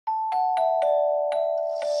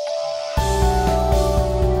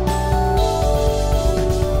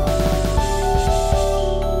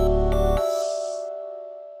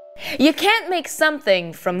You can't make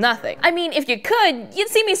something from nothing. I mean, if you could, you'd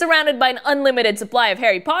see me surrounded by an unlimited supply of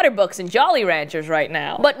Harry Potter books and Jolly Ranchers right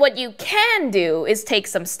now. But what you can do is take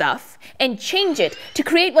some stuff and change it to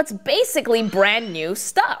create what's basically brand new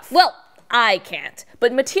stuff. Well, I can't,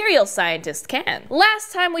 but material scientists can.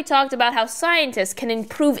 Last time we talked about how scientists can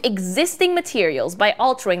improve existing materials by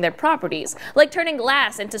altering their properties, like turning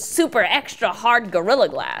glass into super extra hard Gorilla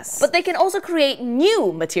Glass. But they can also create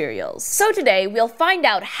new materials. So today we'll find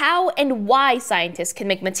out how and why scientists can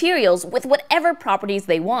make materials with whatever properties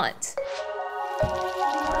they want.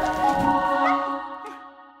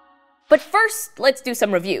 But first, let's do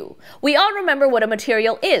some review. We all remember what a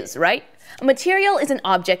material is, right? A material is an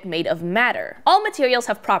object made of matter. All materials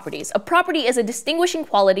have properties. A property is a distinguishing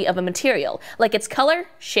quality of a material, like its color,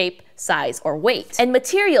 shape, size, or weight. And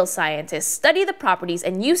material scientists study the properties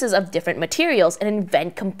and uses of different materials and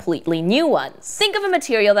invent completely new ones. Think of a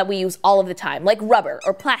material that we use all of the time, like rubber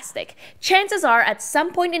or plastic. Chances are, at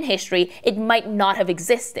some point in history, it might not have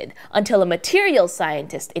existed until a material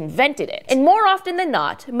scientist invented it. And more often than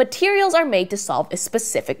not, materials are made to solve a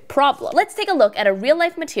specific problem. Let's take a look at a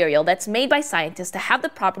real-life material that's made by scientists to have the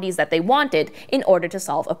properties that they wanted in order to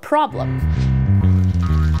solve a problem.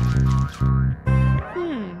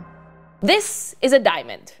 This is a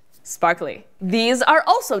diamond. Sparkly. These are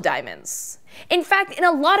also diamonds. In fact, in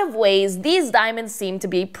a lot of ways, these diamonds seem to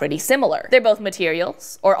be pretty similar. They're both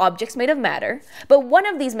materials, or objects made of matter, but one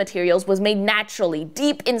of these materials was made naturally,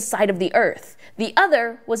 deep inside of the earth. The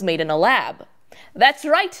other was made in a lab. That's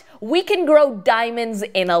right, we can grow diamonds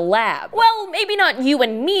in a lab. Well, maybe not you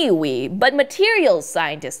and me, but materials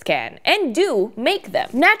scientists can, and do, make them.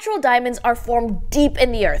 Natural diamonds are formed deep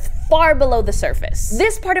in the earth, far below the surface.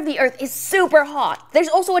 This part of the earth is super hot. There's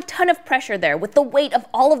also a ton of pressure there, with the weight of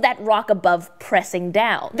all of that rock above pressing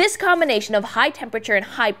down. This combination of high temperature and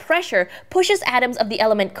high pressure pushes atoms of the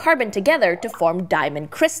element carbon together to form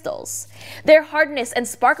diamond crystals. Their hardness and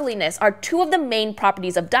sparkliness are two of the main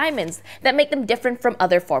properties of diamonds that make them different from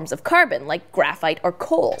other forms of carbon, like graphite or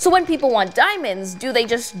coal. So when people want diamonds, do they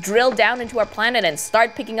just drill down into our planet and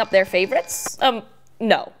start picking up their favorites?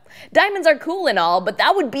 No. Diamonds are cool and all, but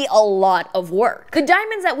that would be a lot of work. The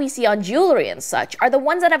diamonds that we see on jewelry and such are the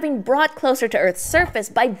ones that have been brought closer to Earth's surface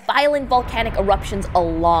by violent volcanic eruptions a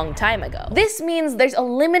long time ago. This means there's a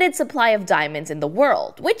limited supply of diamonds in the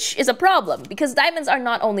world, which is a problem because diamonds are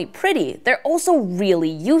not only pretty, they're also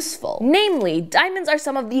really useful. Namely, diamonds are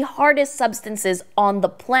some of the hardest substances on the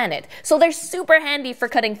planet, so they're super handy for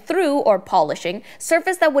cutting through or polishing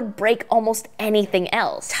surface that would break almost anything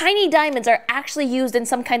else. Tiny diamonds are actually used in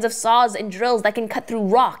some kinds of saws and drills that can cut through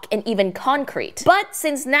rock and even concrete. But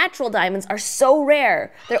since natural diamonds are so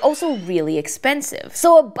rare, they're also really expensive.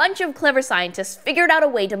 So a bunch of clever scientists figured out a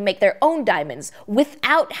way to make their own diamonds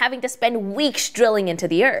without having to spend weeks drilling into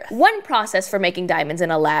the earth. One process for making diamonds in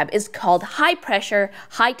a lab is called high pressure,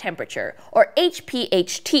 high temperature, or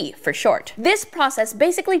HPHT for short. This process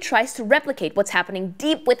basically tries to replicate what's happening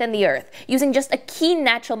deep within the earth using just a key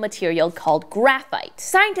natural material called graphite.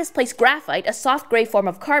 Scientists place graphite, a soft gray form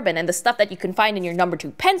of carbon and the stuff that you can find in your number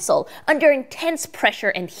 2 pencil, under intense pressure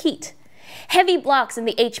and heat. Heavy blocks in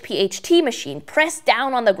the HPHT machine press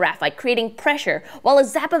down on the graphite, creating pressure, while a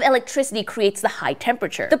zap of electricity creates the high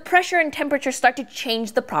temperature. The pressure and temperature start to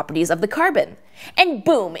change the properties of the carbon. And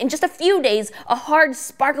boom, in just a few days, a hard,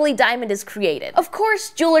 sparkly diamond is created. Of course,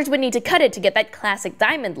 jewelers would need to cut it to get that classic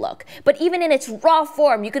diamond look, but even in its raw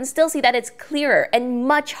form, you can still see that it's clearer and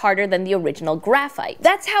much harder than the original graphite.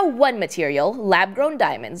 That's how one material, lab-grown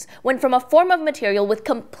diamonds, went from a form of material with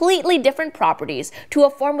completely different properties to a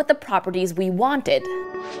form with the properties we wanted.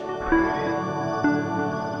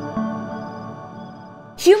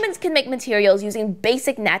 Humans can make materials using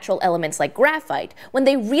basic natural elements like graphite when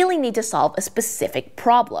they really need to solve a specific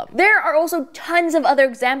problem. There are also tons of other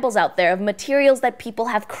examples out there of materials that people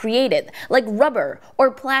have created, like rubber,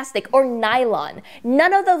 or plastic, or nylon.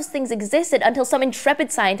 None of those things existed until some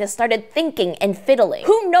intrepid scientists started thinking and fiddling.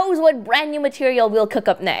 Who knows what brand new material we'll cook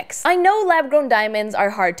up next? I know lab-grown diamonds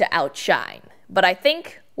are hard to outshine, but I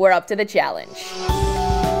think we're up to the challenge.